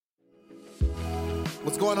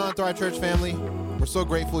What's going on, Thrive Church family? We're so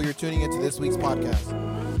grateful you're tuning into this week's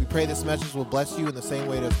podcast. We pray this message will bless you in the same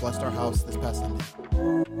way it has blessed our house this past Sunday.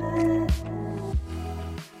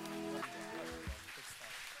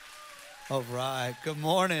 All right. Good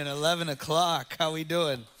morning. 11 o'clock. How we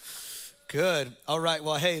doing? Good. All right.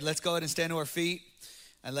 Well, hey, let's go ahead and stand to our feet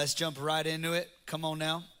and let's jump right into it. Come on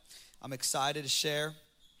now. I'm excited to share,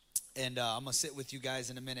 and I'm going to sit with you guys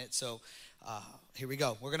in a minute. So here we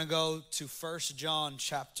go. We're going to go to 1 John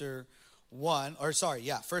chapter 1, 1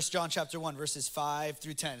 John chapter 1, verses 5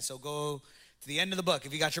 through 10. So go to the end of the book.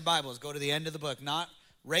 If you got your Bibles, go to the end of the book. Not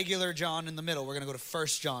regular John in the middle. We're going to go to 1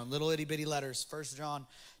 John, little itty bitty letters. 1 John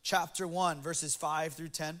chapter 1, verses 5 through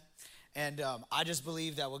 10. And I just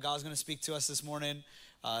believe that what God's going to speak to us this morning,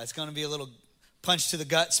 it's going to be a little punch to the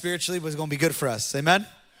gut spiritually, but it's going to be good for us. Amen?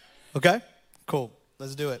 Okay? Cool.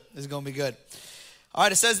 Let's do it. This is going to be good. All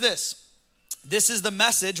right, it says this. This is the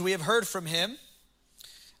message we have heard from him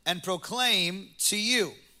and proclaim to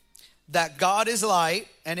you, that God is light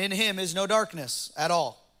and in him is no darkness at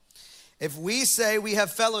all. If we say we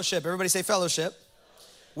have fellowship, everybody say fellowship,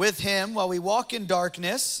 with him while we walk in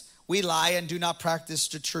darkness, we lie and do not practice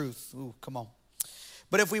the truth. Ooh, come on.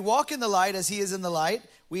 But if we walk in the light as he is in the light,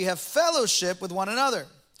 we have fellowship with one another.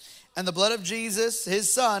 And the blood of Jesus,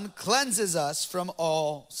 his son, cleanses us from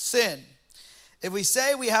all sin. If we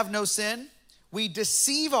say we have no sin, we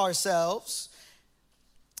deceive ourselves,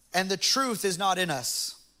 and the truth is not in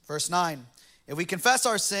us. Verse 9, if we confess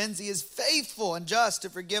our sins, he is faithful and just to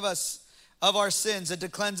forgive us of our sins and to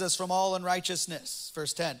cleanse us from all unrighteousness.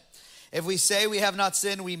 Verse 10, if we say we have not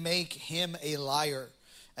sinned, we make him a liar,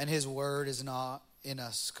 and his word is not in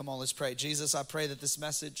us. Come on, let's pray. Jesus, I pray that this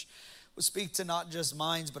message will speak to not just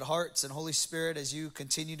minds, but hearts. And Holy Spirit, as you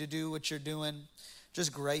continue to do what you're doing,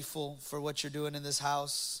 just grateful for what you're doing in this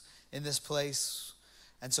house, in this place.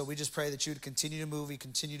 And so we just pray that you would continue to move, you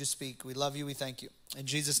continue to speak. We love you, we thank you. In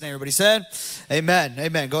Jesus' name, everybody said, amen,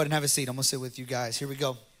 amen. Go ahead and have a seat. I'm going to sit with you guys. Here we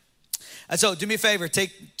go. And so do me a favor,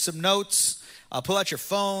 take some notes, pull out your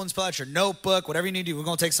phones, pull out your notebook, whatever you need to do. We're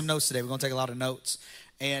going to take some notes today. We're going to take a lot of notes.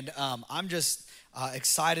 And I'm just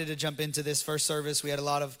excited to jump into this first service. We had a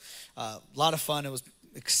lot of fun. It was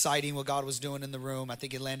exciting what God was doing in the room. I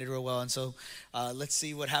think it landed real well. And so let's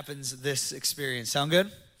see what happens this experience. Sound good?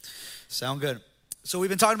 Sound good. So we've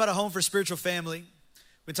been talking about a home for spiritual family.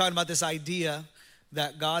 We've been talking about this idea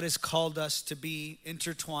that God has called us to be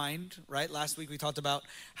intertwined, right? Last week we talked about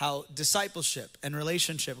how discipleship and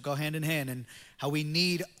relationship go hand in hand and how we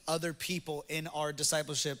need other people in our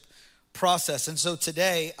discipleship process. And so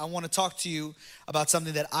today I want to talk to you about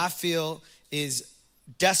something that I feel is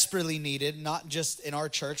desperately needed, not just in our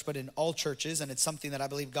church, but in all churches. And it's something that I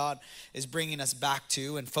believe God is bringing us back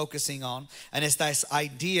to and focusing on. And it's this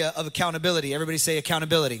idea of accountability. Everybody say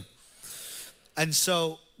accountability. And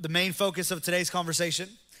so the main focus of today's conversation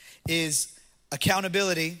is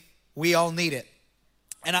accountability. We all need it.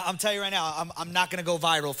 And I'm telling you right now, I'm not going to go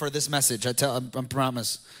viral for this message. I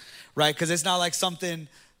promise, right? Because it's not like something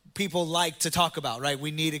people like to talk about, right?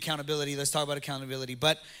 We need accountability. Let's talk about accountability.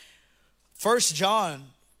 But 1 John,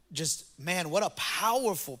 just, man, what a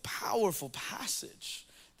powerful, powerful passage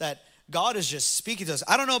that God is just speaking to us.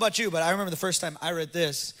 I don't know about you, but I remember the first time I read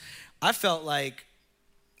this, I felt like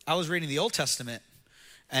I was reading the Old Testament,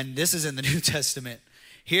 and this is in the New Testament.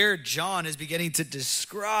 Here, John is beginning to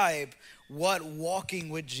describe what walking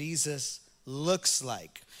with Jesus looks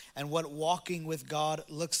like and what walking with God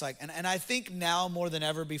looks like. And I think now more than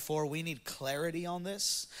ever before, we need clarity on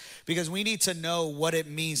this because we need to know what it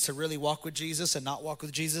means to really walk with Jesus and not walk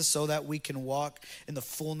with Jesus so that we can walk in the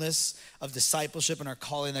fullness of discipleship and our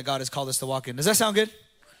calling that God has called us to walk in. Does that sound good?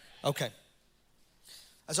 Okay.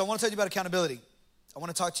 So I want to tell you about accountability. I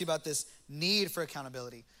want to talk to you about this need for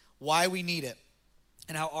accountability, why we need it,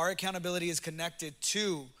 and how our accountability is connected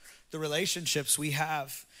to the relationships we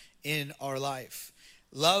have in our life.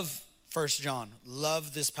 Love 1 John.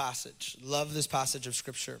 Love this passage. Love this passage of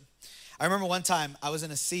scripture. I remember one time I was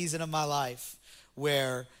in a season of my life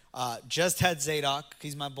where just had Zadok.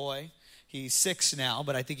 He's my boy. He's 6 now,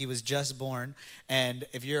 but I think he was just born. And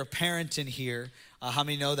if you're a parent in here, how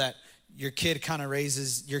many know that your kid is kind of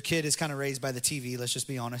raised by the TV, let's just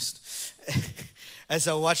be honest. And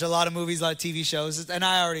so watch a lot of movies, a lot of TV shows. And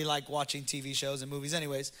I already like watching TV shows and movies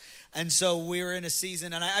anyways. And so we were in a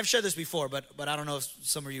season, and I've shared this before, but I don't know if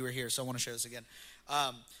some of you were here, so I want to share this again.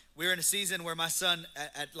 We were in a season where my son,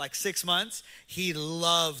 at like 6 months, he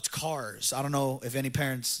loved cars. I don't know if any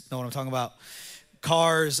parents know what I'm talking about.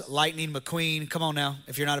 Cars, Lightning McQueen. Come on now.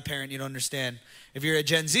 If you're not a parent, you don't understand. If you're a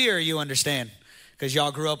Gen Zer, you understand. Because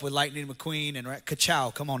y'all grew up with Lightning McQueen and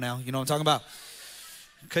Ka-Chow. Come on now. You know what I'm talking about?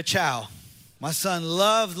 Ka-Chow. My son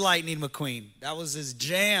loved Lightning McQueen. That was his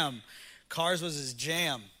jam. Cars was his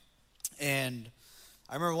jam. And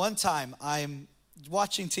I remember one time I'm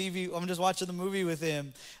watching TV, I'm just watching the movie with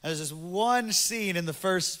him, and there's this one scene in the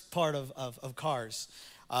first part of Cars.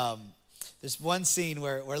 There's one scene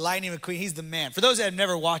where Lightning McQueen, he's the man. For those that have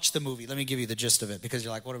never watched the movie, let me give you the gist of it, because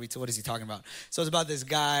you're like, what is he talking about? So it's about this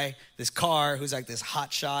guy, this car, who's like this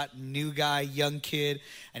hotshot, new guy, young kid,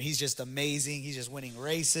 and he's just amazing. He's just winning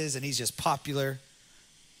races, and he's just popular.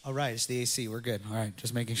 All right, it's the AC. We're good. All right,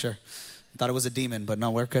 just making sure. I thought it was a demon, but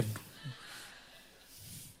no, we're good.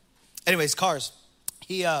 Anyways, Cars.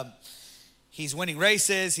 He's winning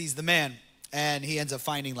races. He's the man. And he ends up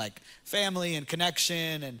finding like family and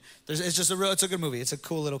connection, and it's a good movie. It's a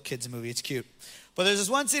cool little kids movie. It's cute. But there's this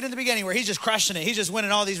one scene in the beginning where he's just crushing it. He's just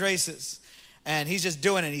winning all these races, and he's just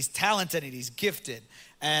doing it. He's talented and he's gifted.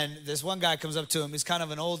 And this one guy comes up to him. He's kind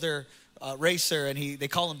of an older racer, and they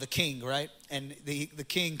call him the king, right? And the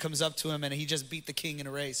king comes up to him, and he just beat the king in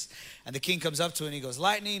a race. And the king comes up to him and he goes,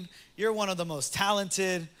 "Lightning, you're one of the most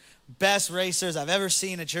talented, best racers I've ever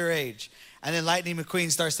seen at your age." And then Lightning McQueen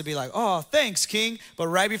starts to be like, "Oh, thanks, King." But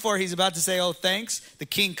right before he's about to say, "Oh, thanks," the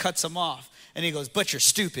king cuts him off. And he goes, "But you're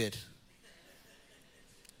stupid."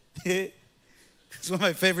 It's one of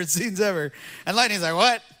my favorite scenes ever. And Lightning's like,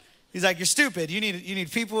 "What?" He's like, "You're stupid. You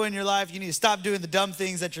need people in your life. You need to stop doing the dumb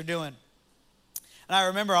things that you're doing." And I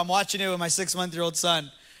remember I'm watching it with my 6-month-old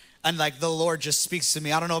son. And like the Lord just speaks to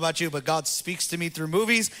me. I don't know about you, but God speaks to me through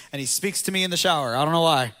movies. And he speaks to me in the shower. I don't know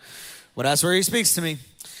why. But that's where he speaks to me.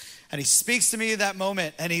 And he speaks to me in that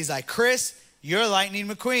moment, and he's like, "Chris, you're Lightning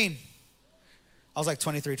McQueen." I was like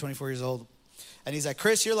 23, 24 years old. And he's like,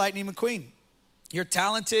 "Chris, you're Lightning McQueen. You're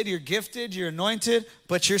talented, you're gifted, you're anointed,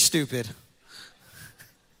 but you're stupid."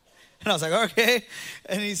 And I was like, "Okay."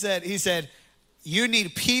 And he said, "You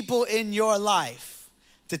need people in your life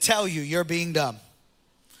to tell you you're being dumb."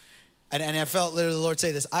 And I felt literally the Lord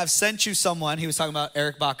say this: "I've sent you someone." He was talking about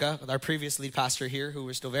Eric Baca, our previous lead pastor here, who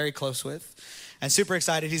we're still very close with. And super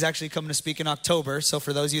excited. He's actually coming to speak in October. So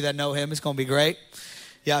for those of you that know him, it's going to be great.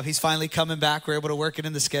 Yeah, he's finally coming back. We're able to work it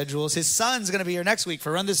in the schedules. His son's going to be here next week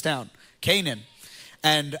for Run This Town, Canaan.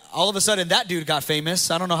 And all of a sudden, that dude got famous.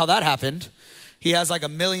 I don't know how that happened. He has like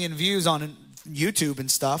 1 million views on YouTube and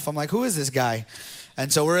stuff. I'm like, who is this guy?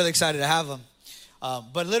 And so we're really excited to have him.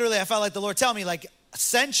 But literally, I felt like the Lord tell me, like,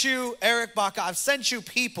 sent you, Eric Baca, I've sent you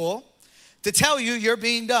people to tell you you're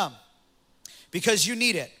being dumb because you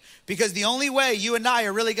need it. Because the only way you and I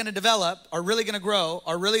are really going to develop, are really going to grow,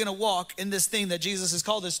 are really going to walk in this thing that Jesus has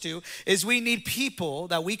called us to, is we need people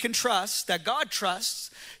that we can trust, that God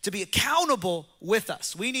trusts, to be accountable with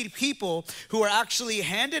us. We need people who are actually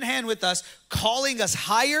hand in hand with us, calling us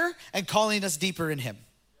higher and calling us deeper in Him.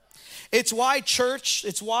 It's why church,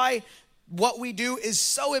 it's why what we do is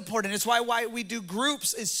so important. It's why we do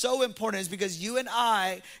groups is so important. It's because you and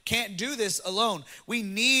I can't do this alone. We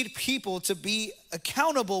need people to be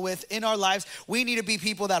accountable with in our lives. We need to be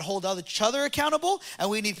people that hold each other accountable, and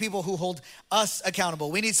we need people who hold us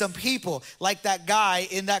accountable. We need some people like that guy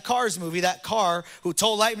in that Cars movie, that car who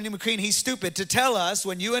told Lightning McQueen he's stupid, to tell us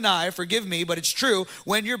when you and I, forgive me, but it's true,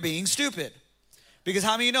 when you're being stupid. Because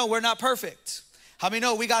how many of you know we're not perfect? How many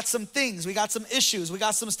know we got some things, we got some issues, we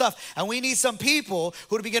got some stuff, and we need some people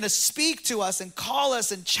who are going to speak to us and call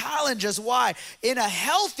us and challenge us. Why? In a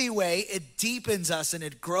healthy way, it deepens us and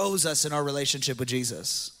it grows us in our relationship with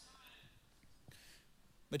Jesus.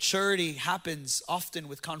 Maturity happens often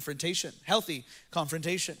with confrontation, healthy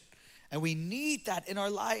confrontation. And we need that in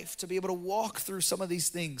our life to be able to walk through some of these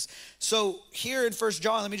things. So here in 1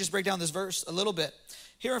 John, let me just break down this verse a little bit.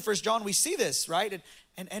 Here in 1 John, we see this, right?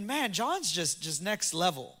 And man, John's just next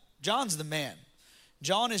level. John's the man.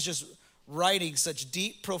 John is just writing such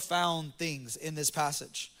deep, profound things in this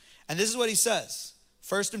passage. And this is what he says.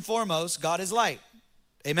 First and foremost, God is light.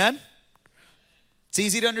 Amen? It's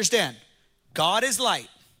easy to understand. God is light.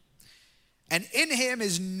 And in Him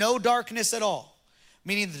is no darkness at all.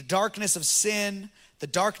 Meaning the darkness of sin, the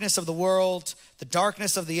darkness of the world, the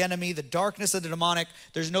darkness of the enemy, the darkness of the demonic.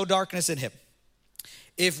 There's no darkness in Him.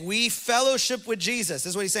 If we fellowship with Jesus,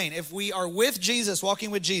 this is what he's saying. If we are with Jesus,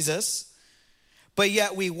 walking with Jesus, but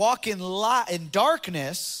yet we walk in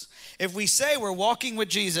darkness, if we say we're walking with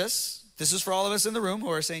Jesus, this is for all of us in the room who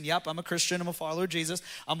are saying, yep, I'm a Christian, I'm a follower of Jesus,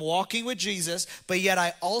 I'm walking with Jesus, but yet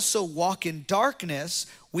I also walk in darkness,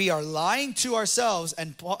 we are lying to ourselves,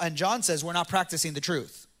 and John says we're not practicing the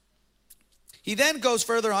truth. He then goes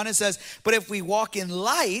further on and says, but if we walk in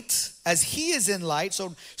light, as He is in light,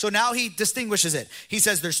 so now he distinguishes it. He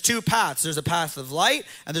says there's two paths. There's a path of light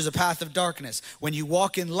and there's a path of darkness. When you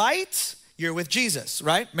walk in light, you're with Jesus,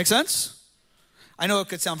 right? Make sense? I know it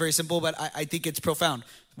could sound very simple, but I think it's profound.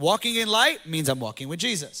 Walking in light means I'm walking with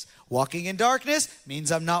Jesus. Walking in darkness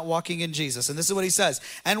means I'm not walking in Jesus. And this is what he says.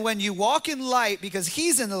 And when you walk in light, because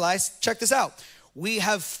he's in the light, check this out. We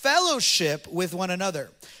have fellowship with one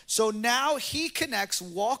another. So now he connects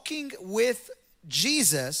walking with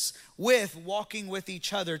Jesus with walking with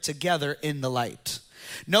each other together in the light.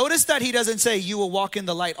 Notice that he doesn't say you will walk in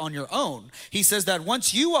the light on your own. He says that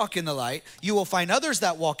once you walk in the light, you will find others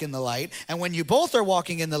that walk in the light. And when you both are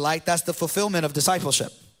walking in the light, that's the fulfillment of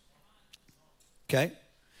discipleship. Okay?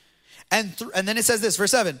 And then it says this,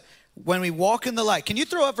 verse 7, when we walk in the light. Can you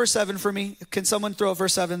throw up verse 7 for me? Can someone throw up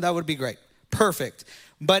verse 7? That would be great. Perfect.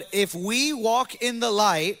 But if we walk in the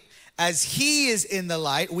light as he is in the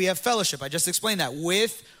light, we have fellowship. I just explained that.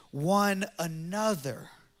 With one another.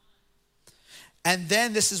 And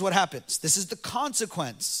then this is what happens. This is the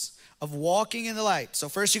consequence of walking in the light. So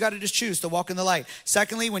first you got to just choose to walk in the light.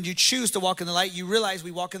 Secondly, when you choose to walk in the light, you realize we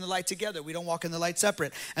walk in the light together. We don't walk in the light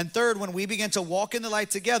separate. And third, when we begin to walk in the light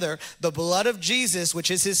together, the blood of Jesus, which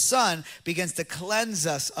is his son, begins to cleanse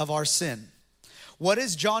us of our sin. What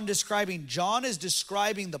is John describing? John is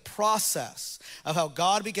describing the process of how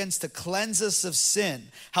God begins to cleanse us of sin,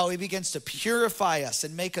 how he begins to purify us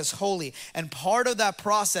and make us holy. And part of that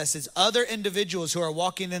process is other individuals who are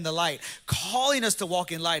walking in the light, calling us to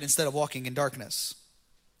walk in light instead of walking in darkness.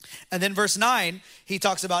 And then verse 9, he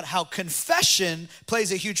talks about how confession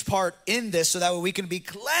plays a huge part in this so that way we can be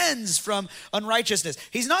cleansed from unrighteousness.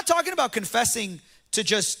 He's not talking about confessing to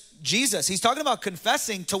just Jesus. He's talking about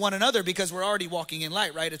confessing to one another because we're already walking in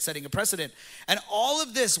light, right? It's setting a precedent. And all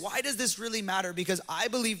of this, why does this really matter? Because I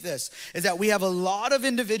believe this, is that we have a lot of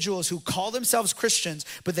individuals who call themselves Christians,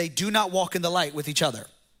 but they do not walk in the light with each other.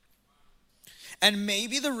 And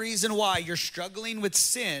maybe the reason why you're struggling with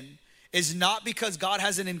sin is not because God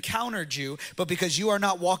hasn't encountered you, but because you are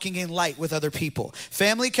not walking in light with other people.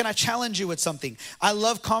 Family, can I challenge you with something? I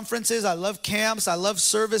love conferences, I love camps, I love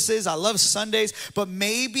services, I love Sundays, but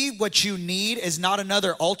maybe what you need is not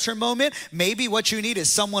another altar moment. Maybe what you need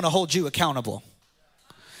is someone to hold you accountable.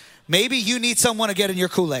 Maybe you need someone to get in your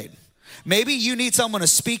Kool-Aid. Maybe you need someone to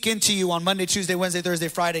speak into you on Monday, Tuesday, Wednesday, Thursday,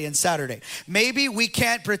 Friday, and Saturday. Maybe we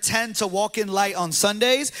can't pretend to walk in light on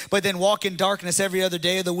Sundays, but then walk in darkness every other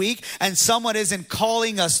day of the week, and someone isn't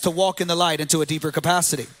calling us to walk in the light into a deeper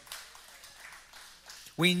capacity.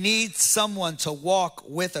 We need someone to walk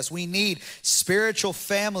with us. We need spiritual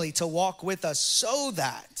family to walk with us so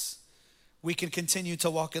that we can continue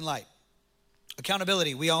to walk in light.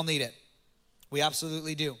 Accountability, we all need it. We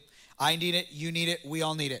absolutely do. I need it, you need it, we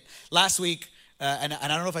all need it. Last week, and I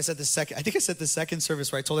don't know if I said this second, I think I said the second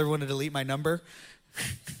service where I told everyone to delete my number.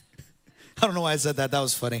 I don't know why I said that, that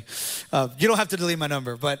was funny. You don't have to delete my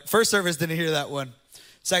number, but first service didn't hear that one.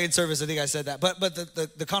 Second service, I think I said that. But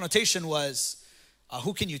the connotation was,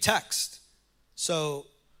 who can you text? So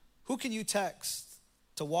who can you text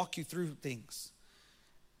to walk you through things?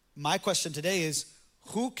 My question today is,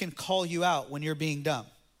 who can call you out when you're being dumb?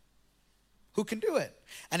 Who can do it?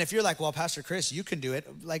 And if you're like, well, Pastor Chris, you can do it.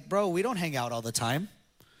 Like, bro, we don't hang out all the time.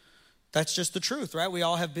 That's just the truth, right? We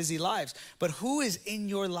all have busy lives. But who is in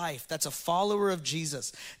your life that's a follower of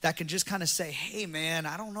Jesus that can just kind of say, hey, man,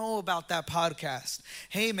 I don't know about that podcast.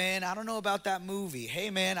 Hey, man, I don't know about that movie. Hey,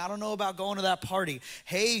 man, I don't know about going to that party.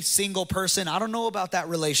 Hey, single person, I don't know about that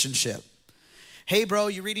relationship. Hey, bro,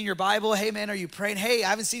 you reading your Bible? Hey, man, are you praying? Hey, I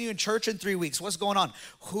haven't seen you in church in 3 weeks. What's going on?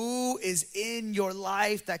 Who is in your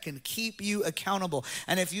life that can keep you accountable?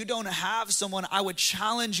 And if you don't have someone, I would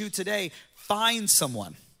challenge you today, find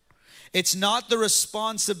someone. It's not the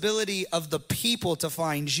responsibility of the people to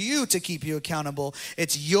find you to keep you accountable.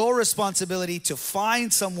 It's your responsibility to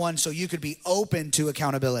find someone so you could be open to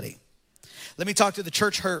accountability. Let me talk to the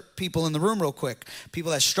church hurt people in the room real quick.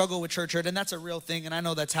 People that struggle with church hurt, and that's a real thing, and I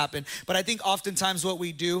know that's happened. But I think oftentimes what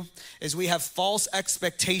we do is we have false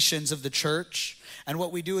expectations of the church. And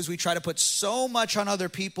what we do is we try to put so much on other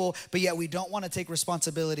people, but yet we don't want to take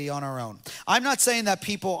responsibility on our own. I'm not saying that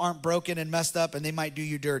people aren't broken and messed up and they might do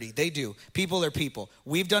you dirty. They do. People are people.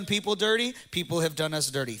 We've done people dirty. People have done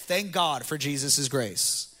us dirty. Thank God for Jesus'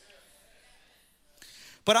 grace.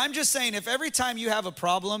 But I'm just saying, if every time you have a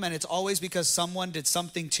problem and it's always because someone did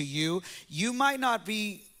something to you, you might not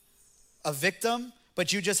be a victim,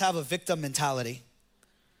 but you just have a victim mentality.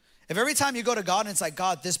 If every time you go to God and it's like,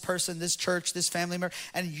 God, this person, this church, this family member,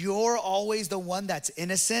 and you're always the one that's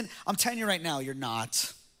innocent, I'm telling you right now, you're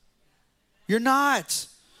not. You're not.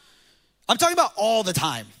 I'm talking about all the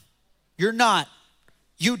time. You're not.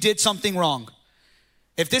 You did something wrong.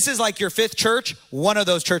 If this is like your fifth church, one of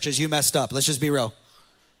those churches you messed up. Let's just be real.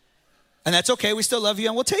 And that's okay. We still love you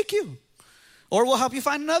and we'll take you. Or we'll help you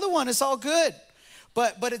find another one. It's all good.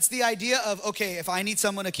 But it's the idea of, okay, if I need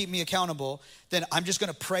someone to keep me accountable, then I'm just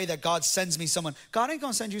gonna pray that God sends me someone. God ain't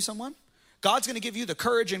gonna send you someone. God's gonna give you the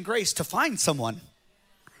courage and grace to find someone.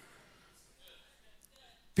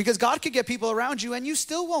 Because God could get people around you and you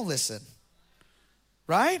still won't listen,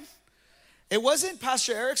 right? It wasn't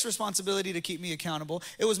Pastor Eric's responsibility to keep me accountable.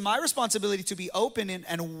 It was my responsibility to be open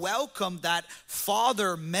and welcome that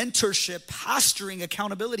father mentorship, pastoring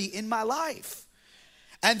accountability in my life.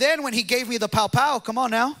 And then when he gave me the pow-pow, come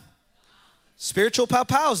on now. Spiritual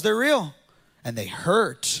pow-pows, they're real. And they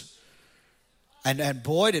hurt. And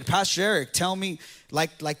boy, did Pastor Eric tell me,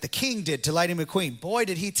 like the king did to Lightning McQueen, boy,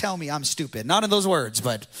 did he tell me I'm stupid. Not in those words,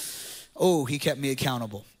 but, oh, he kept me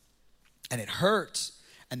accountable. And it hurt.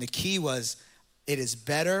 And the key was, it is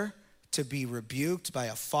better to be rebuked by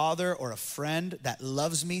a father or a friend that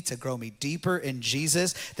loves me to grow me deeper in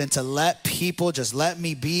Jesus than to let people just let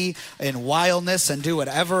me be in wildness and do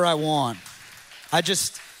whatever I want.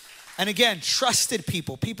 And again, trusted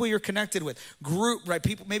people you're connected with, group, right?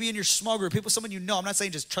 People, maybe in your small group, people, someone you know. I'm not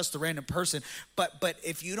saying just trust a random person, but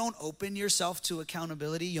if you don't open yourself to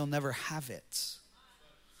accountability, you'll never have it.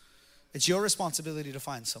 It's your responsibility to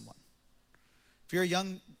find someone. If you're a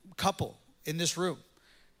young couple in this room,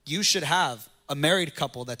 you should have a married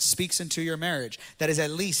couple that speaks into your marriage that is at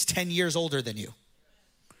least 10 years older than you.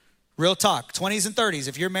 Real talk, 20s and 30s.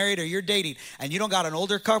 If you're married or you're dating and you don't got an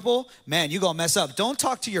older couple, man, you're going to mess up. Don't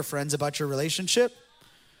talk to your friends about your relationship.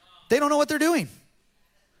 They don't know what they're doing,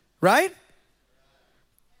 right?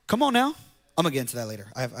 Come on now. I'm going to get into that later.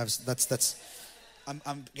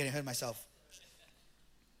 I'm getting ahead of myself.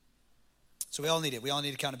 So we all need it. We all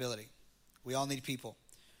need accountability. We all need people.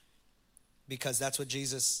 Because that's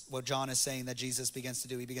what John is saying that Jesus begins to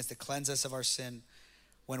do. He begins to cleanse us of our sin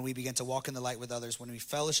when we begin to walk in the light with others. When we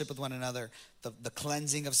fellowship with one another, the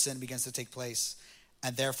cleansing of sin begins to take place.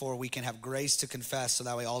 And therefore, we can have grace to confess so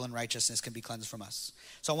that way all unrighteousness can be cleansed from us.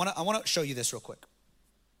 So I want to show you this real quick.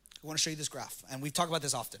 I want to show you this graph. And we've talked about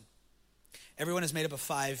this often. Everyone is made up of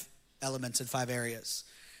 5 elements in 5 areas.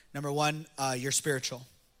 Number 1, you're spiritual.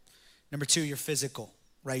 Number 2, you're physical,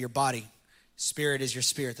 right? Your body. Spirit is your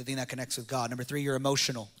spirit, the thing that connects with God. Number 3, you're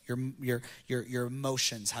emotional. Your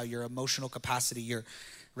emotions, how your emotional capacity,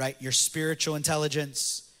 your spiritual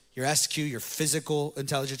intelligence, your SQ, your physical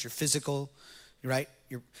intelligence, your physical, right?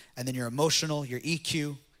 And then your emotional, your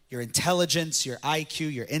EQ, your intelligence, your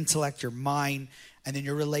IQ, your intellect, your mind, and then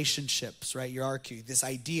your relationships, right? Your RQ. This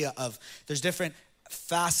idea of there's different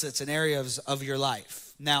facets and areas of your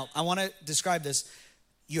life. Now, I want to describe this.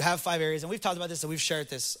 You have 5 areas, and we've talked about this, and we've shared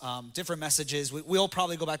this, different messages. We'll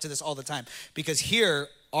probably go back to this all the time because here,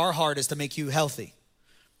 our heart is to make you healthy.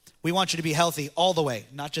 We want you to be healthy all the way,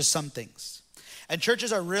 not just some things. And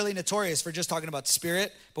churches are really notorious for just talking about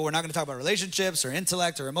spirit, but we're not going to talk about relationships or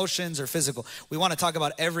intellect or emotions or physical. We want to talk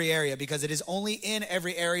about every area because it is only in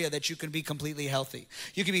every area that you can be completely healthy.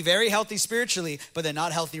 You can be very healthy spiritually, but then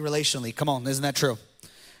not healthy relationally. Come on, isn't that true?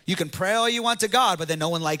 You can pray all you want to God, but then no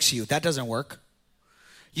one likes you. That doesn't work.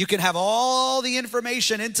 You can have all the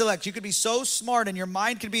information, intellect. You could be so smart and your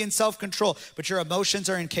mind can be in self-control, but your emotions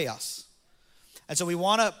are in chaos. And so we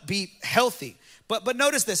want to be healthy. But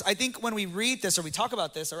notice this. I think when we read this or we talk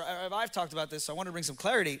about this, or I've talked about this, so I want to bring some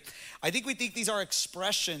clarity. I think we think these are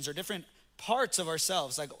expressions or different parts of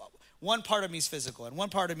ourselves. Like one part of me is physical, and one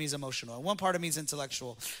part of me is emotional, and one part of me is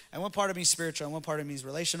intellectual, and one part of me is spiritual, and one part of me is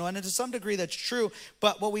relational. And to some degree that's true.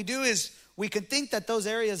 But what we do is we can think that those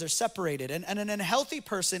areas are separated. And an unhealthy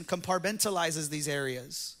person compartmentalizes these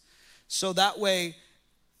areas. So that way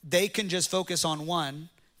they can just focus on one,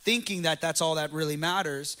 thinking that that's all that really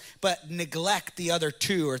matters, but neglect the other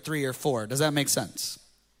 2 or 3 or 4. Does that make sense?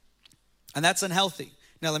 And that's unhealthy.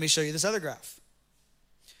 Now let me show you this other graph.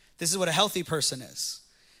 This is what a healthy person is.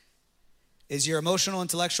 Is your emotional,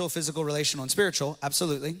 intellectual, physical, relational, and spiritual?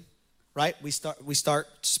 Absolutely. Right? We start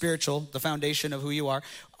spiritual, the foundation of who you are.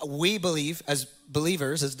 We believe as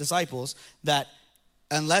believers, as disciples, that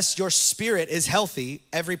unless your spirit is healthy,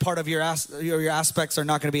 every part of your aspects are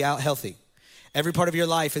not going to be healthy. Every part of your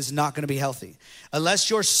life is not going to be healthy. Unless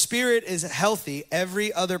your spirit is healthy,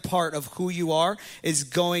 every other part of who you are is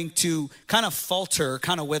going to kind of falter,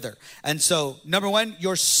 kind of wither. And so, number 1,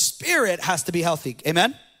 your spirit has to be healthy.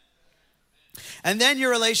 Amen? And then your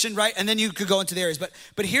relation, right? And then you could go into the areas.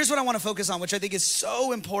 But here's what I want to focus on, which I think is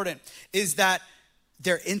so important, is that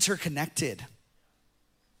they're interconnected.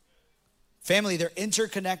 Family, they're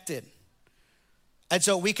interconnected. And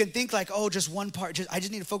so we can think like, oh, just one part. I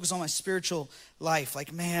just need to focus on my spiritual life.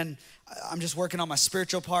 Like, man, I'm just working on my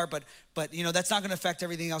spiritual part, but that's not going to affect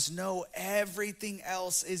everything else. No, everything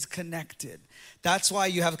else is connected. That's why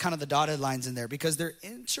you have kind of the dotted lines in there, because they're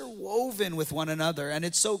interwoven with one another. And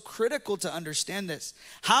it's so critical to understand this.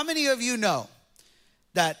 How many of you know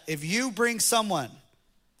that if you bring someone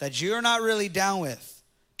that you're not really down with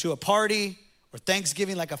to a party or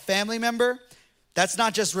Thanksgiving, like a family member, that's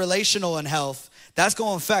not just relational in health. That's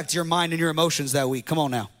going to affect your mind and your emotions that week. Come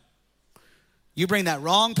on now. You bring that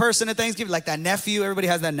wrong person at Thanksgiving, like that nephew. Everybody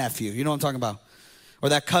has that nephew. You know what I'm talking about? Or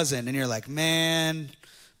that cousin. And you're like, man,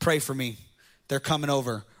 pray for me. They're coming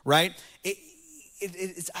over, right?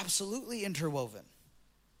 It's absolutely interwoven.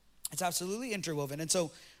 It's absolutely interwoven. And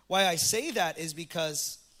so why I say that is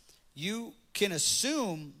because you can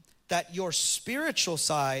assume that your spiritual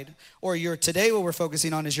side, or today what we're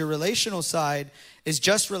focusing on is your relational side, is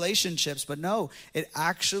just relationships. But no, it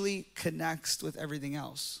actually connects with everything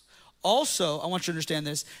else. Also, I want you to understand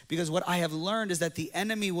this, because what I have learned is that the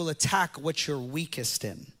enemy will attack what you're weakest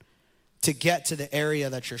in to get to the area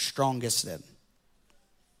that you're strongest in.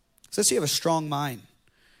 So let's say you have a strong mind,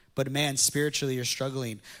 but man, spiritually you're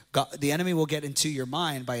struggling. The enemy will get into your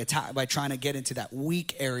mind by trying to get into that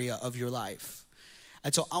weak area of your life.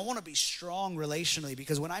 And so I want to be strong relationally,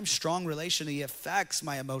 because when I'm strong relationally, it affects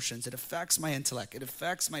my emotions. It affects my intellect. It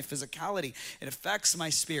affects my physicality. It affects my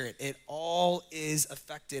spirit. It all is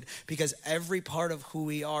affected, because every part of who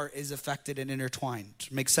we are is affected and intertwined.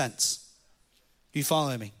 Makes sense? You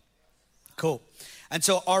following me? Cool. And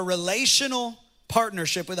so our relational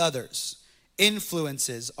partnership with others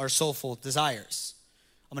influences our soulful desires.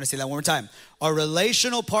 I'm going to say that one more time. Our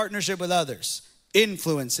relational partnership with others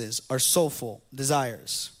influences our soulful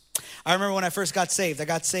desires. I remember when I first got saved. I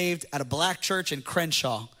got saved at a black church in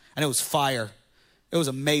Crenshaw, and it was fire. It was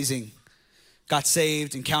amazing. Got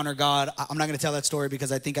saved, encountered God. I'm not going to tell that story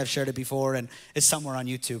because I think I've shared it before, and it's somewhere on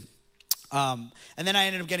YouTube. And then I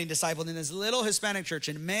ended up getting discipled in this little Hispanic church,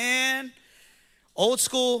 and man, old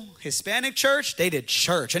school Hispanic church, they did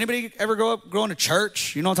church. Anybody ever grow up going to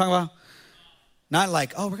church? You know what I'm talking about? Not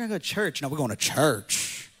like, oh, we're going to go to church. No, we're going to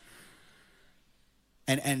church.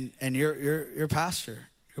 And your pastor,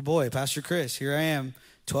 your boy, Pastor Chris, here I am,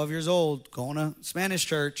 12 years old, going to Spanish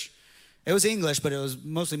church. It was English, but it was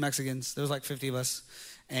mostly Mexicans. There was like 50 of us.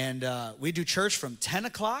 And we do church from 10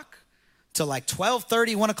 o'clock to like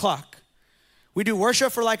 12:30, 1 o'clock. We do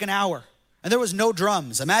worship for like an hour. And there was no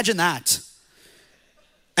drums. Imagine that.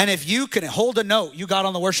 And if you can hold a note, you got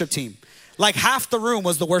on the worship team. Like half the room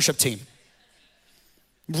was the worship team.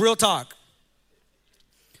 Real talk.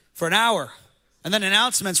 For an hour. And then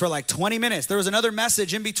announcements were like 20 minutes. There was another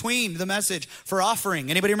message in between the message for offering.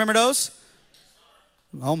 Anybody remember those?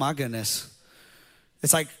 Oh my goodness.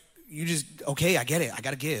 It's like, you just, okay, I get it. I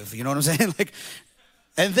got to give. You know what I'm saying? Like,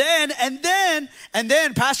 and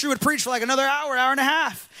then pastor would preach for like another hour and a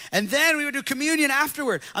half. And then we would do communion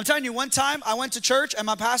afterward. I'm telling you, one time I went to church and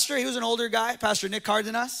my pastor, he was an older guy, Pastor Nick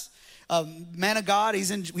Cardenas, man of God.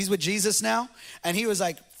 He's with Jesus now. And he was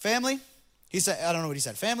like, family. He said, I don't know what he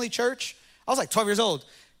said. Family, church. I was like 12 years old.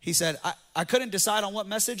 He said, I couldn't decide on what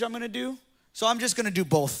message I'm going to do, so I'm just going to do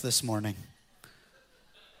both this morning.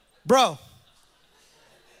 Bro,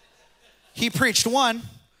 he preached one,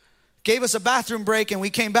 gave us a bathroom break, and we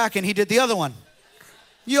came back, and he did the other one.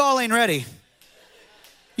 Y'all ain't ready.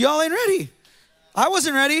 Y'all ain't ready. I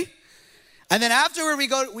wasn't ready. And then afterward,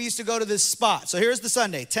 we used to go to this spot. So here's the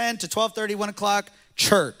Sunday, 10 to 12:30, 1 o'clock,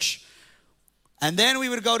 church. And then we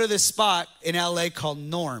would go to this spot in LA called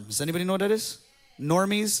Norms. Anybody know what that is?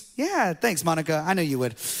 Normies? Yeah, thanks, Monica. I knew you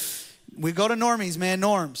would. We go to Normies, man,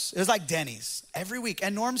 Norms. It was like Denny's every week.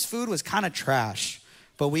 And Norms' food was kind of trash.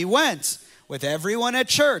 But we went with everyone at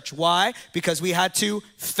church. Why? Because we had to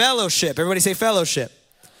fellowship. Everybody say fellowship.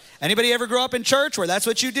 Anybody ever grow up in church where that's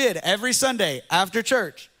what you did every Sunday after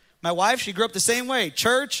church? My wife, she grew up the same way.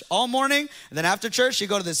 Church all morning. And then after church, she'd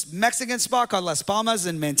go to this Mexican spot called Las Palmas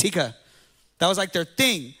in Manteca. That was like their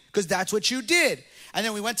thing, because that's what you did. And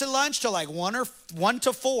then we went to lunch till like 1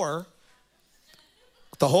 to 4.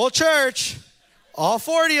 The whole church, all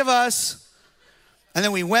 40 of us. And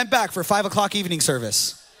then we went back for 5 o'clock evening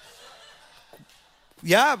service.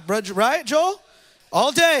 Yeah, right, Joel?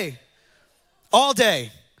 All day. All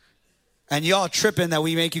day. And y'all tripping that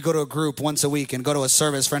we make you go to a group once a week and go to a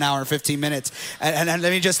service for an hour and 15 minutes. And let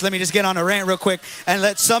me just get on a rant real quick and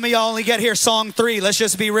let some of y'all only get here song 3. Let's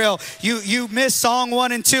just be real. You missed song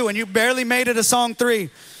 1 and 2 and you barely made it to song 3.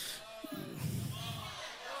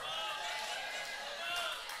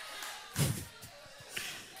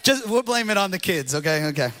 We'll blame it on the kids,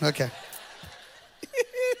 okay?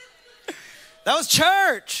 That was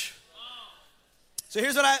church. So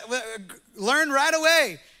here's what I learned right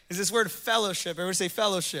away is this word fellowship. Everybody say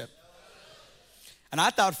fellowship. And I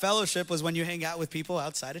thought fellowship was when you hang out with people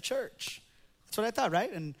outside of church. That's what I thought,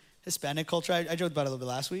 right? And Hispanic culture, I joked about it a little bit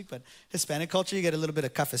last week, but Hispanic culture, you get a little bit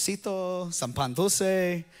of cafecito, some pan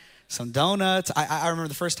dulce, some donuts. I remember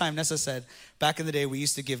the first time Nessa said, back in the day, we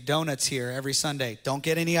used to give donuts here every Sunday. Don't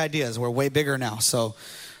get any ideas. We're way bigger now. So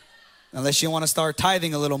unless you want to start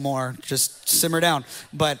tithing a little more, just simmer down.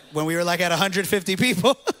 But when we were like at 150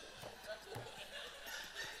 people,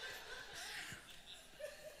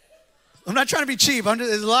 I'm not trying to be cheap.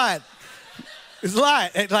 It's a lot. It's a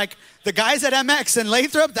lot. Like the guys at MX and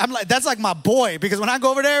Lathrop, I'm like, that's like my boy. Because when I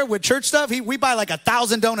go over there with church stuff, we buy like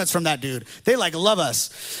 1,000 donuts from that dude. They like love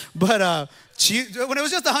us. But when it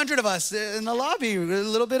was just 100 of us in the lobby, a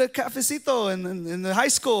little bit of cafecito in the high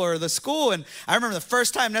school or the school. And I remember the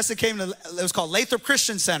first time Nessa came to, it was called Lathrop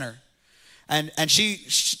Christian Center. And she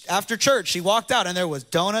after church, she walked out and there was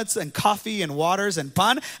donuts and coffee and waters and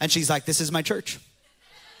pan. And she's like, this is my church.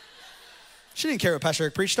 She didn't care what Pastor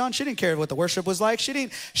Eric preached on. She didn't care what the worship was like.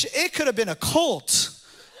 It could have been a cult.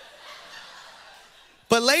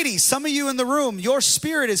 But ladies, some of you in the room, your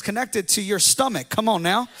spirit is connected to your stomach. Come on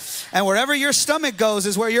now. And wherever your stomach goes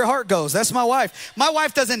is where your heart goes. That's my wife. My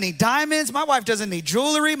wife doesn't need diamonds. My wife doesn't need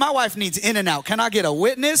jewelry. My wife needs In-N-Out. Can I get a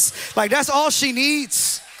witness? Like that's all she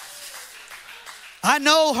needs. I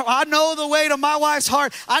know the way to my wife's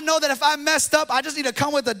heart. I know that if I messed up, I just need to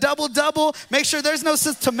come with a double, make sure there's no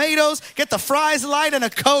tomatoes, get the fries light and a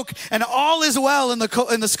Coke, and all is well in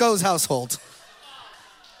the Sco's household.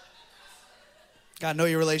 Gotta know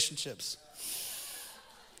your relationships.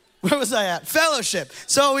 Where was I at? Fellowship.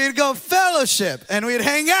 So we'd go fellowship and we'd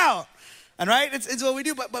hang out. And right, it's what we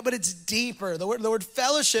do, but it's deeper. The word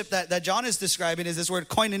fellowship that John is describing is this word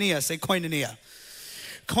koinonia. Say koinonia.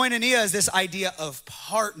 Koinonia is this idea of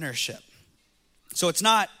partnership. So it's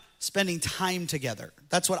not spending time together.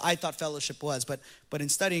 That's what I thought fellowship was. But in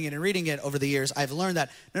studying it and reading it over the years, I've learned that,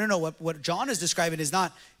 no. What John is describing is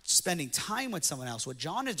not spending time with someone else. What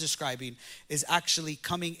John is describing is actually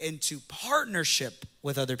coming into partnership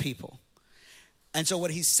with other people. And so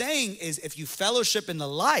what he's saying is if you fellowship in the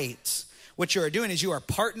light, what you are doing is you are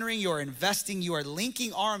partnering, you are investing, you are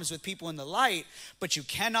linking arms with people in the light, but you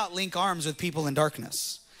cannot link arms with people in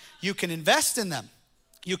darkness. You can invest in them.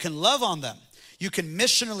 You can love on them. You can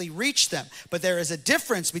missionally reach them. But there is a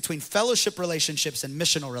difference between fellowship relationships and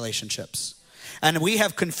missional relationships. And we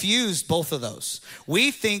have confused both of those.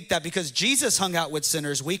 We think that because Jesus hung out with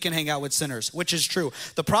sinners, we can hang out with sinners, which is true.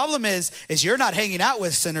 The problem is you're not hanging out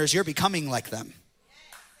with sinners, you're becoming like them.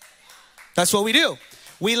 That's what we do.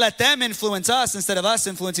 We let them influence us instead of us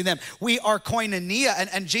influencing them. We are koinonia,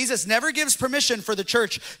 and Jesus never gives permission for the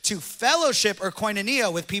church to fellowship or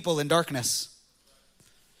koinonia with people in darkness.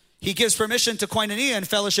 He gives permission to koinonia and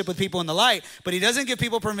fellowship with people in the light, but he doesn't give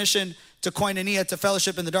people permission to koinonia, to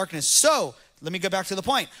fellowship in the darkness. So, let me go back to the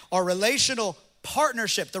point. Our relational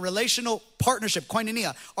partnership,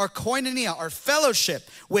 koinonia, our fellowship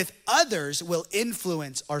with others will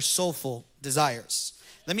influence our soulful desires.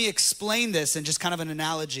 Let me explain this in just kind of an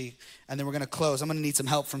analogy, and then we're going to close. I'm going to need some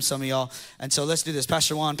help from some of y'all. And so let's do this.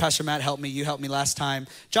 Pastor Juan, Pastor Matt helped me. You helped me last time.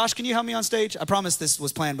 Josh, can you help me on stage? I promise this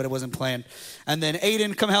was planned, but it wasn't planned. And then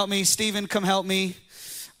Aiden, come help me. Steven, come help me.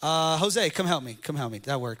 Jose, come help me. Come help me.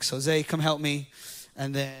 That works. Jose, come help me.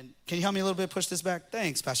 And then, can you help me a little bit, push this back?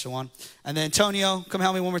 Thanks, Pastor Juan. And then Antonio, come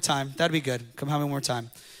help me one more time. That'd be good. Come help me one more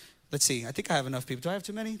time. Let's see. I think I have enough people. Do I have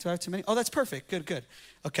too many? Oh, that's perfect. Good.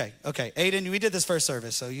 Okay. Aiden, we did this first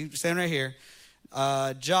service, so you stand right here.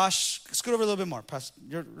 Josh, scoot over a little bit more.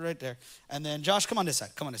 You're right there. And then Josh, come on this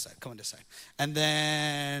side. And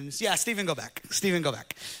then, yeah, Steven, go back.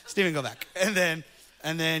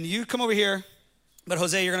 And then you come over here. But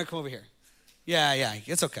Jose, you're going to come over here. Yeah,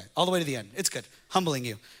 it's okay. All the way to the end. It's good. Humbling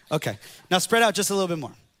you. Okay. Now spread out just a little bit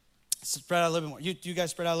more. You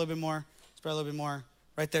guys spread out a little bit more.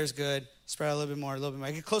 Right there's good. Spread out a little bit more. Get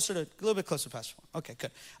a little bit closer, Pastor. Okay,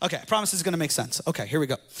 good. Okay, I promise this is going to make sense. Okay, here we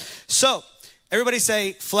go. So, everybody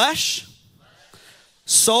say flesh,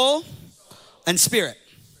 soul, and spirit.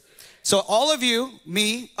 So all of you,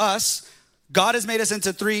 me, us, God has made us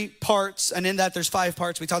into 3 parts, and in that there's 5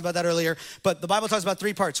 parts. We talked about that earlier, but the Bible talks about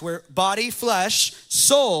 3 parts. We're body, flesh,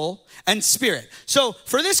 soul, and spirit. So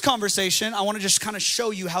for this conversation, I want to just kind of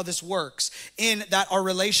show you how this works in that our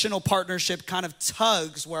relational partnership kind of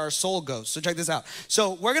tugs where our soul goes. So check this out.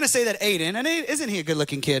 So we're going to say that Aiden, and isn't he a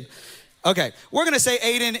good-looking kid? Okay, we're going to say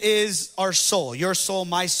Aiden is our soul. Your soul,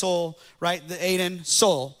 my soul, right? The Aiden,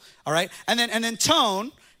 soul, all right? And then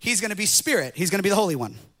Tone, he's going to be spirit. He's going to be the Holy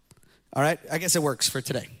One. All right, I guess it works for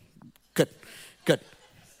today. Good. Good.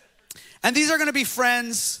 And these are going to be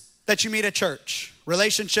friends that you meet at church,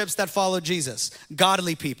 relationships that follow Jesus,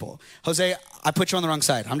 godly people. Jose, I put you on the wrong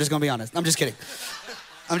side. I'm just going to be honest. I'm just kidding.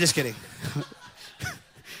 I'm just kidding.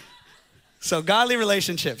 So godly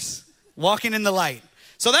relationships, walking in the light.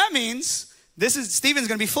 So that means Stephen's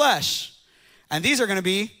going to be flesh. And these are going to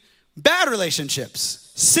be bad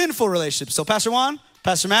relationships, sinful relationships. So Pastor Juan,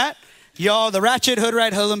 Pastor Matt, y'all, the ratchet, hood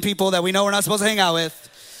rat, hoodlum people that we know we're not supposed to hang out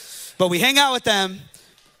with, but we hang out with them.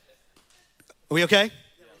 Are we okay?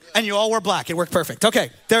 And you all wore black. It worked perfect. Okay,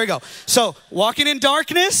 there we go. So walking in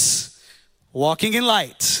darkness, walking in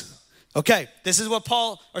light. Okay, this is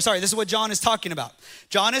what John is talking about.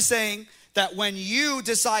 John is saying that when you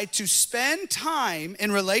decide to spend time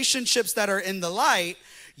in relationships that are in the light,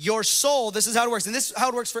 your soul, this is how it works. And this is how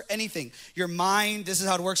it works for anything. Your mind, this is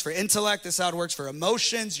how it works for intellect. This is how it works for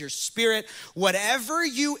emotions, your spirit. Whatever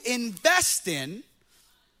you invest in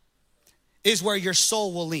is where your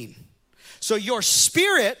soul will lean. So your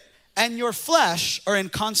spirit and your flesh are in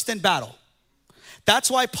constant battle. That's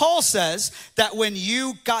why Paul says that when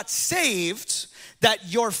you got saved,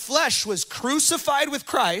 that your flesh was crucified with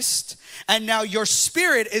Christ, and now your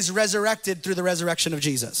spirit is resurrected through the resurrection of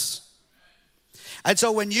Jesus. And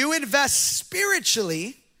so when you invest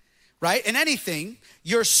spiritually, right, in anything,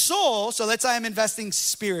 your soul, so let's say I'm investing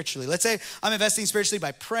spiritually. Let's say I'm investing spiritually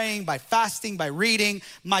by praying, by fasting, by reading.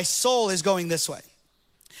 My soul is going this way.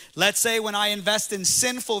 Let's say when I invest in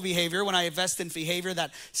sinful behavior, when I invest in behavior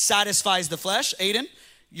that satisfies the flesh, Aiden,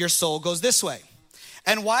 your soul goes this way.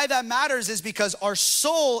 And why that matters is because our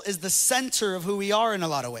soul is the center of who we are in a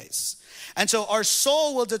lot of ways. And so our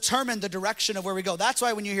soul will determine the direction of where we go. That's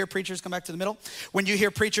why when you hear preachers, come back to the middle, when you hear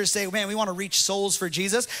preachers say, man, we want to reach souls for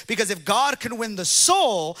Jesus, because if God can win the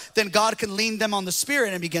soul, then God can lean them on the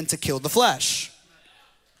spirit and begin to kill the flesh.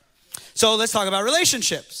 So let's talk about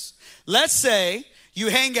relationships. Let's say you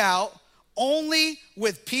hang out only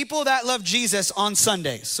with people that love Jesus on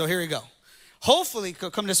Sundays. So here we go. Hopefully,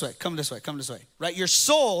 come this way, right? Your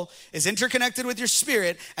soul is interconnected with your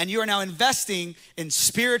spirit, and you are now investing in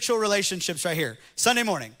spiritual relationships right here. Sunday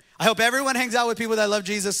morning. I hope everyone hangs out with people that love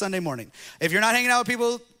Jesus Sunday morning. If you're not hanging out with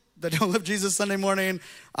people that don't love Jesus Sunday morning,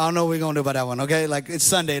 I don't know what we're going to do about that one, okay? Like, it's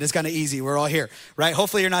Sunday. It's kind of easy. We're all here, right?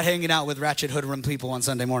 Hopefully, you're not hanging out with ratchet hoodrum people on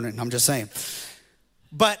Sunday morning. I'm just saying.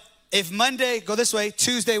 But if Monday, go this way,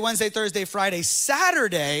 Tuesday, Wednesday, Thursday, Friday,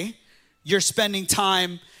 Saturday, you're spending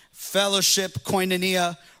time fellowship,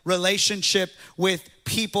 koinonia, relationship with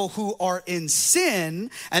people who are in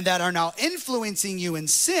sin and that are now influencing you in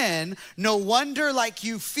sin, no wonder like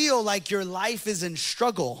you feel like your life is in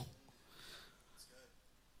struggle.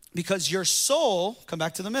 Because your soul, come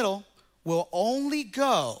back to the middle, will only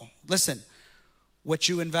go, listen, what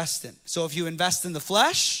you invest in. So if you invest in the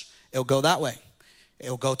flesh, it'll go that way.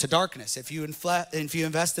 It'll go to darkness. If you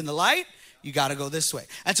invest in the light, you got to go this way.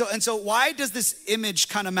 And so why does this image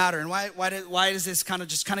kind of matter? And why does this kind of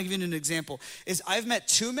give you an example? Is I've met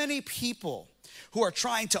too many people who are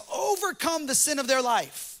trying to overcome the sin of their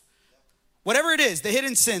life. Whatever it is, the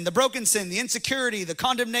hidden sin, the broken sin, the insecurity, the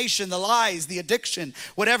condemnation, the lies, the addiction,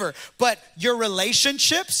 whatever. But your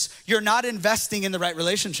relationships, you're not investing in the right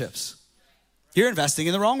relationships. You're investing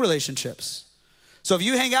in the wrong relationships. So if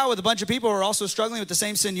you hang out with a bunch of people who are also struggling with the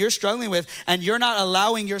same sin you're struggling with, and you're not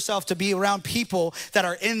allowing yourself to be around people that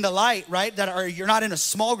are in the light, right? You're not in a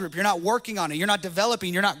small group, you're not working on it, you're not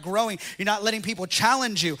developing, you're not growing, you're not letting people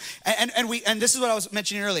challenge you. And this is what I was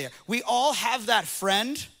mentioning earlier. We all have that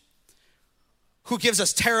friend who gives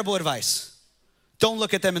us terrible advice. Don't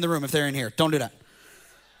look at them in the room if they're in here. Don't do that.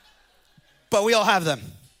 But we all have them.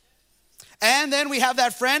 And then we have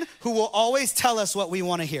that friend who will always tell us what we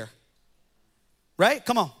want to hear. Right?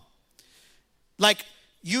 Come on. Like,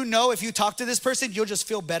 you know, if you talk to this person, you'll just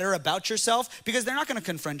feel better about yourself because they're not going to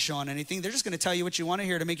confront you on anything. They're just going to tell you what you want to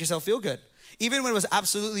hear to make yourself feel good. Even when it was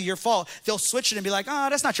absolutely your fault, they'll switch it and be like, oh,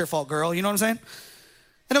 that's not your fault, girl. You know what I'm saying?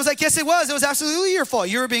 And it was like, yes, it was. It was absolutely your fault.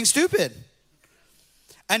 You were being stupid.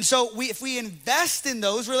 And so if we invest in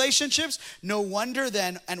those relationships, no wonder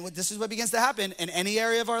then, and this is what begins to happen in any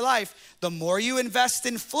area of our life, the more you invest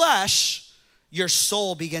in flesh, your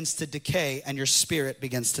soul begins to decay and your spirit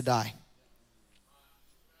begins to die.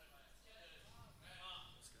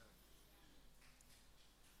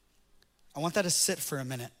 I want that to sit for a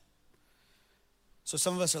minute. So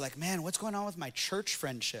some of us are like, man, what's going on with my church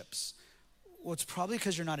friendships? Well, it's probably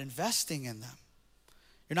because you're not investing in them.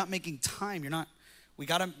 You're not making time. We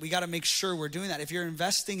gotta make sure we're doing that. If you're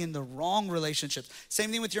investing in the wrong relationships,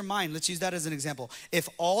 same thing with your mind. Let's use that as an example. If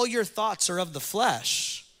all your thoughts are of the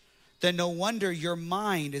flesh, then no wonder your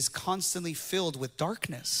mind is constantly filled with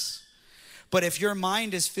darkness. But if your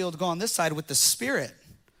mind is filled, go on this side, with the Spirit,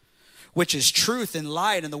 which is truth and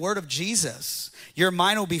light and the word of Jesus, your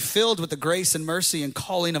mind will be filled with the grace and mercy and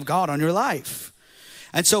calling of God on your life.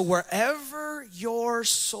 And so wherever your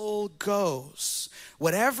soul goes,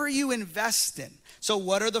 whatever you invest in, so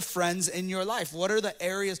what are the friends in your life? What are the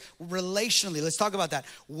areas relationally? Let's talk about that.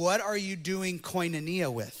 What are you doing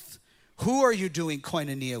koinonia with? Who are you doing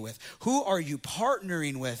koinonia with? Who are you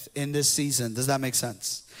partnering with in this season? Does that make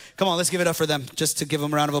sense? Come on, let's give it up for them, just to give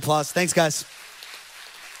them a round of applause. Thanks, guys.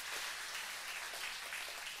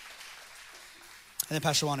 And then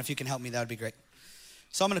Pastor Juan, if you can help me, that would be great.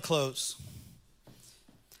 So I'm going to close.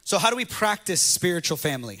 So how do we practice spiritual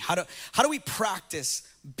family? How do we practice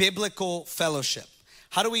biblical fellowship?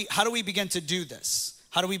 How do we begin to do this?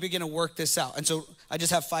 How do we begin to work this out? And so I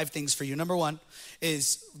just have 5 things for you. Number 1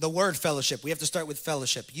 is the word fellowship. We have to start with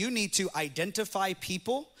fellowship. You need to identify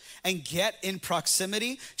people and get in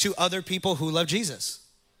proximity to other people who love Jesus.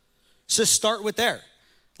 So start with there.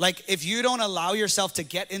 Like, if you don't allow yourself to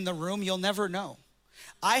get in the room, you'll never know.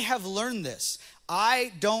 I have learned this.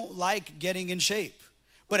 I don't like getting in shape.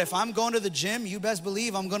 But if I'm going to the gym, you best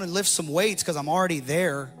believe I'm going to lift some weights because I'm already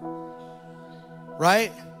there.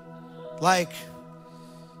 Right? Like,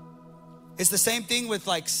 it's the same thing with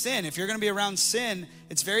like sin. If you're going to be around sin,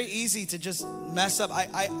 it's very easy to just mess up.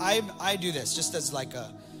 I do this just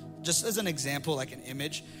as an example, like an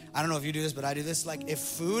image. I don't know if you do this, but I do this. Like, if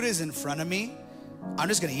food is in front of me, I'm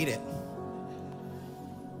just going to eat it.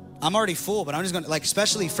 I'm already full, but I'm just going to, like,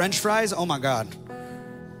 especially French fries. Oh my God.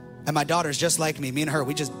 And my daughter's just like me. Me and her,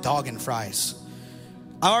 we just dogging fries.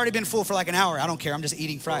 I've already been full for like an hour. I don't care. I'm just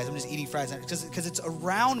eating fries. I'm just eating fries because it's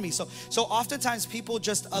around me. So oftentimes people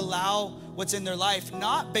just allow what's in their life,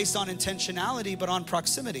 not based on intentionality, but on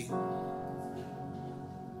proximity.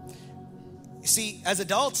 See, as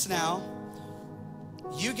adults now,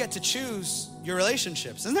 you get to choose your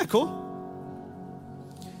relationships. Isn't that cool?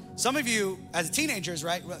 Some of you, as teenagers,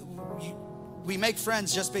 right, we make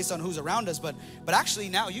friends just based on who's around us, but actually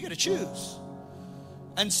now you get to choose.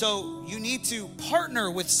 And so you need to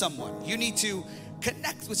partner with someone. You need to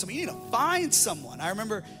connect with someone. You need to find someone. I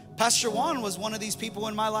remember Pastor Juan was one of these people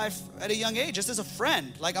in my life at a young age, just as a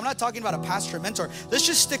friend. Like, I'm not talking about a pastor or mentor. Let's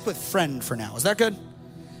just stick with friend for now. Is that good?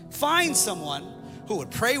 Find someone who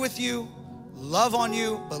would pray with you, love on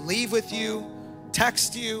you, believe with you,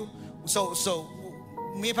 text you. So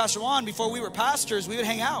me and Pastor Juan, before we were pastors, we would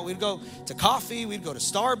hang out. We'd go to coffee. We'd go to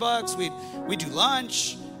Starbucks. We'd do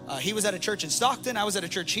lunch. He was at a church in Stockton. I was at a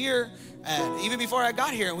church here. And even before I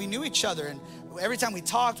got here, we knew each other. And every time we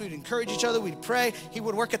talked, we'd encourage each other. We'd pray. He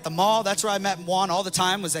would work at the mall. That's where I met Juan all the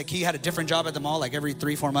time. Was like he had a different job at the mall like every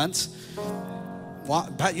 3-4 months.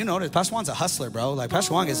 Juan, you know, Pastor Juan's a hustler, bro. Like,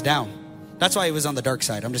 Pastor Juan gets down. That's why he was on the dark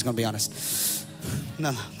side. I'm just going to be honest.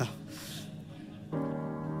 No.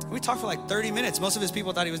 We talked for like 30 minutes. Most of his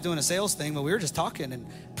people thought he was doing a sales thing, but we were just talking and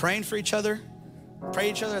praying for each other. Pray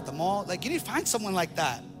each other at the mall. Like, you need to find someone like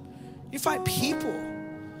that. You find people.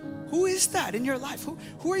 Who is that in your life?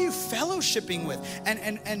 Who are you fellowshipping with?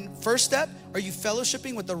 And first step, are you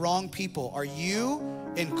fellowshipping with the wrong people? Are you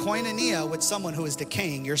in koinonia with someone who is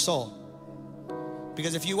decaying your soul?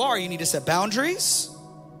 Because if you are, you need to set boundaries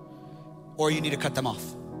or you need to cut them off.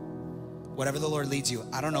 Whatever the Lord leads you.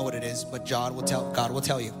 I don't know what it is, but God will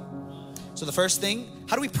tell you. So the first thing,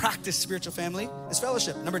 how do we practice spiritual family? Is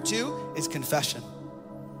fellowship. Number 2 is confession.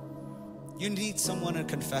 You need someone to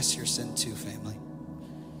confess your sin to, family.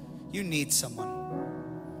 You need someone.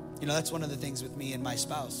 You know, that's one of the things with me and my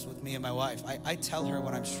spouse, with me and my wife. I tell her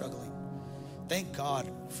when I'm struggling. Thank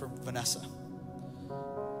God for Vanessa.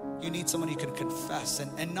 You need someone you can confess,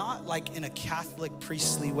 and not like in a Catholic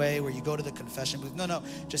priestly way where you go to the confession booth. No,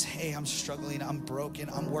 just, hey, I'm struggling, I'm broken,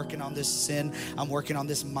 I'm working on this sin, I'm working on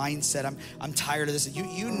this mindset, I'm tired of this.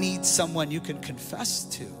 You need someone you can confess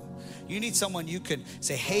to. You need someone you can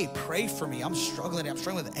say, hey, pray for me. I'm struggling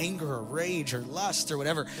with anger or rage or lust or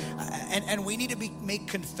whatever. And we need to make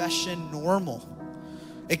confession normal.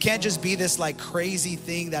 It can't just be this like crazy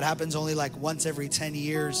thing that happens only like once every 10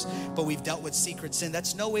 years, but we've dealt with secret sin.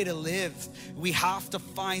 That's no way to live. We have to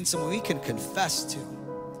find someone we can confess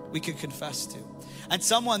to. And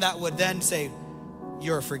someone that would then say,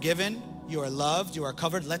 you're forgiven, you are loved, you are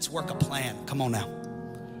covered. Let's work a plan. Come on now.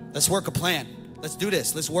 Let's work a plan. Let's do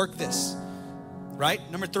this. Let's work this. Right?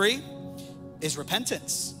 Number 3 is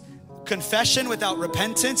repentance. Confession without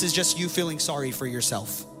repentance is just you feeling sorry for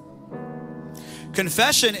yourself.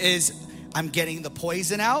 Confession is, I'm getting the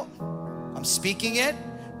poison out, I'm speaking it,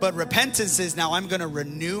 but repentance is now I'm gonna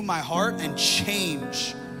renew my heart and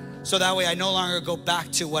change. So that way I no longer go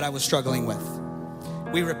back to what I was struggling with.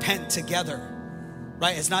 We repent together.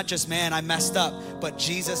 right? It's not just, man, I messed up, but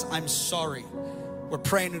Jesus, I'm sorry. We're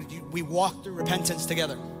praying, we walk through repentance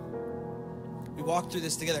together. We walk through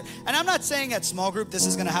this together. And I'm not saying at small group this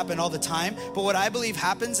is going to happen all the time, but what I believe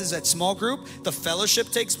happens is at small group, the fellowship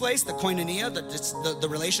takes place, the koinonia, the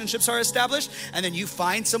relationships are established, and then you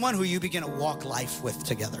find someone who you begin to walk life with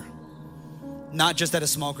together. Not just at a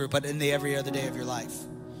small group, but in the every other day of your life.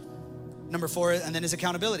 Number 4, and then is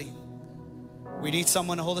accountability. We need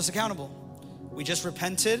someone to hold us accountable. We just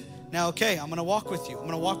repented. Now, okay, I'm going to walk with you. I'm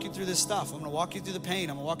going to walk you through this stuff. I'm going to walk you through the pain.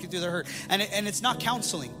 I'm going to walk you through the hurt. And it's not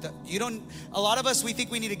counseling. A lot of us, we think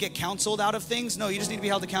we need to get counseled out of things. No, you just need to be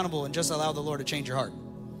held accountable and just allow the Lord to change your heart.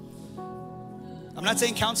 I'm not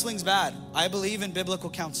saying counseling's bad. I believe in biblical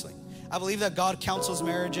counseling. I believe that God counsels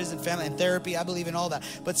marriages and family and therapy. I believe in all that.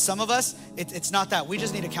 But some of us, it's not that. We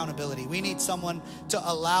just need accountability. We need someone to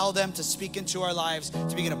allow them to speak into our lives,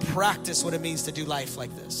 to begin to practice what it means to do life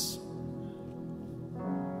like this.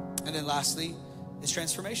 And then lastly is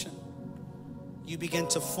transformation. You begin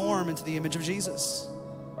to form into the image of Jesus.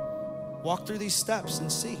 Walk through these steps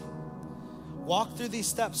and see. Walk through these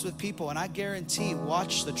steps with people, and I guarantee,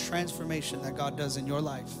 watch the transformation that God does in your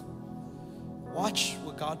life. Watch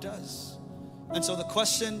what God does. And so the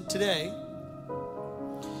question today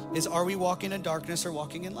is, are we walking in darkness or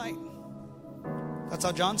walking in light? That's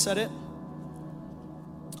how John said it.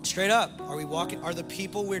 Straight up. Are the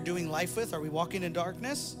people we're doing life with, are we walking in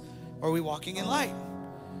darkness or are we walking in light?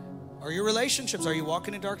 Are your relationships, are you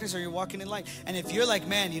walking in darkness or are you walking in light? And if you're like,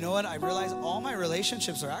 man, you know what? I realize all my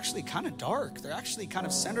relationships are actually kind of dark. They're actually kind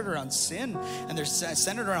of centered around sin, and they're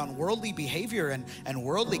centered around worldly behavior and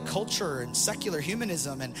worldly culture and secular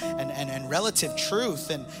humanism and relative truth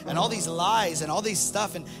and all these lies and all these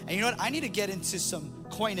stuff. And you know what? I need to get into some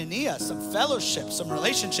koinonia, some fellowship, some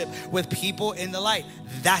relationship with people in the light.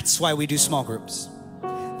 That's why we do small groups.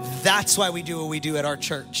 That's why we do what we do at our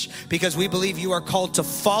church, because we believe you are called to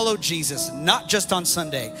follow Jesus, not just on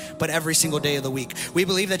Sunday, but every single day of the week. We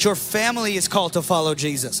believe that your family is called to follow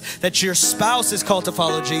Jesus, that your spouse is called to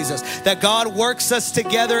follow Jesus, that God works us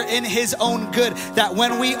together in his own good, that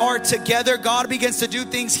when we are together, God begins to do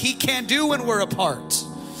things he can't do when we're apart.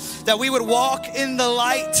 That we would walk in the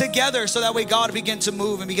light together so that way God begin to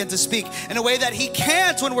move and begin to speak in a way that he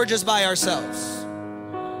can't when we're just by ourselves.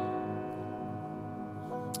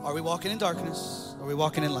 Are we walking in darkness? Or are we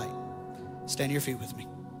walking in light? Stand to your feet with me.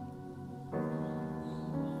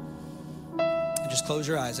 And just close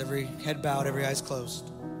your eyes. Every head bowed, every eyes closed.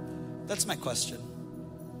 That's my question.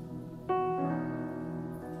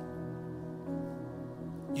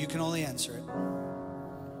 You can only answer it.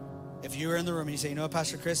 If you're in the room and you say, you know what,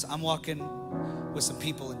 Pastor Chris, I'm walking with some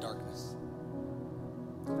people in darkness.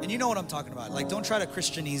 And you know what I'm talking about. Like, don't try to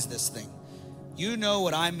Christianese this thing. You know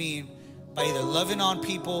what I mean by either loving on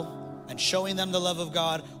people and showing them the love of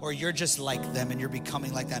God, or you're just like them and you're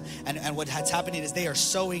becoming like that. And what's happening is they are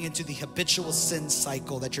sowing into the habitual sin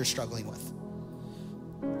cycle that you're struggling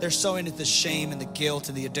with. They're sowing into the shame and the guilt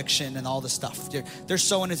and the addiction and all the stuff. They're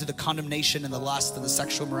sowing into the condemnation and the lust and the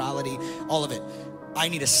sexual morality, all of it. I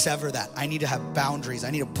need to sever that. I need to have boundaries.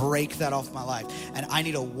 I need to break that off my life. And I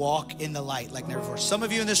need to walk in the light like never before. Some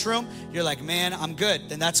of you in this room, you're like, man, I'm good.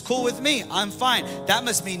 Then that's cool with me. I'm fine. That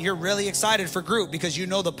must mean you're really excited for group because you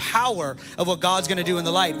know the power of what God's going to do in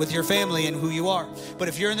the light with your family and who you are. But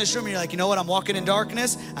if you're in this room and you're like, you know what? I'm walking in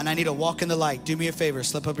darkness and I need to walk in the light. Do me a favor.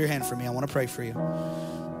 Slip up your hand for me. I want to pray for you.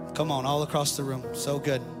 Come on, all across the room. So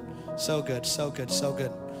good. So good. So good. So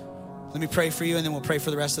good. Let me pray for you, and then we'll pray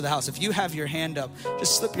for the rest of the house. If you have your hand up,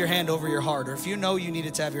 just slip your hand over your heart. Or if you know you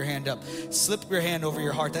needed to have your hand up, slip your hand over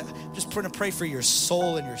your heart. Just pray for your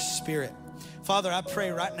soul and your spirit. Father, I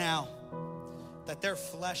pray right now that their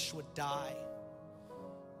flesh would die.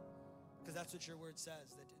 Because that's what your word says,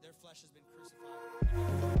 that their flesh has been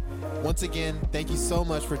crucified. Once again, thank you so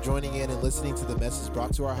much for joining in and listening to the message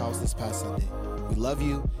brought to our house this past Sunday. We love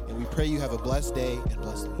you, and we pray you have a blessed day and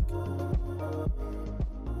blessed week.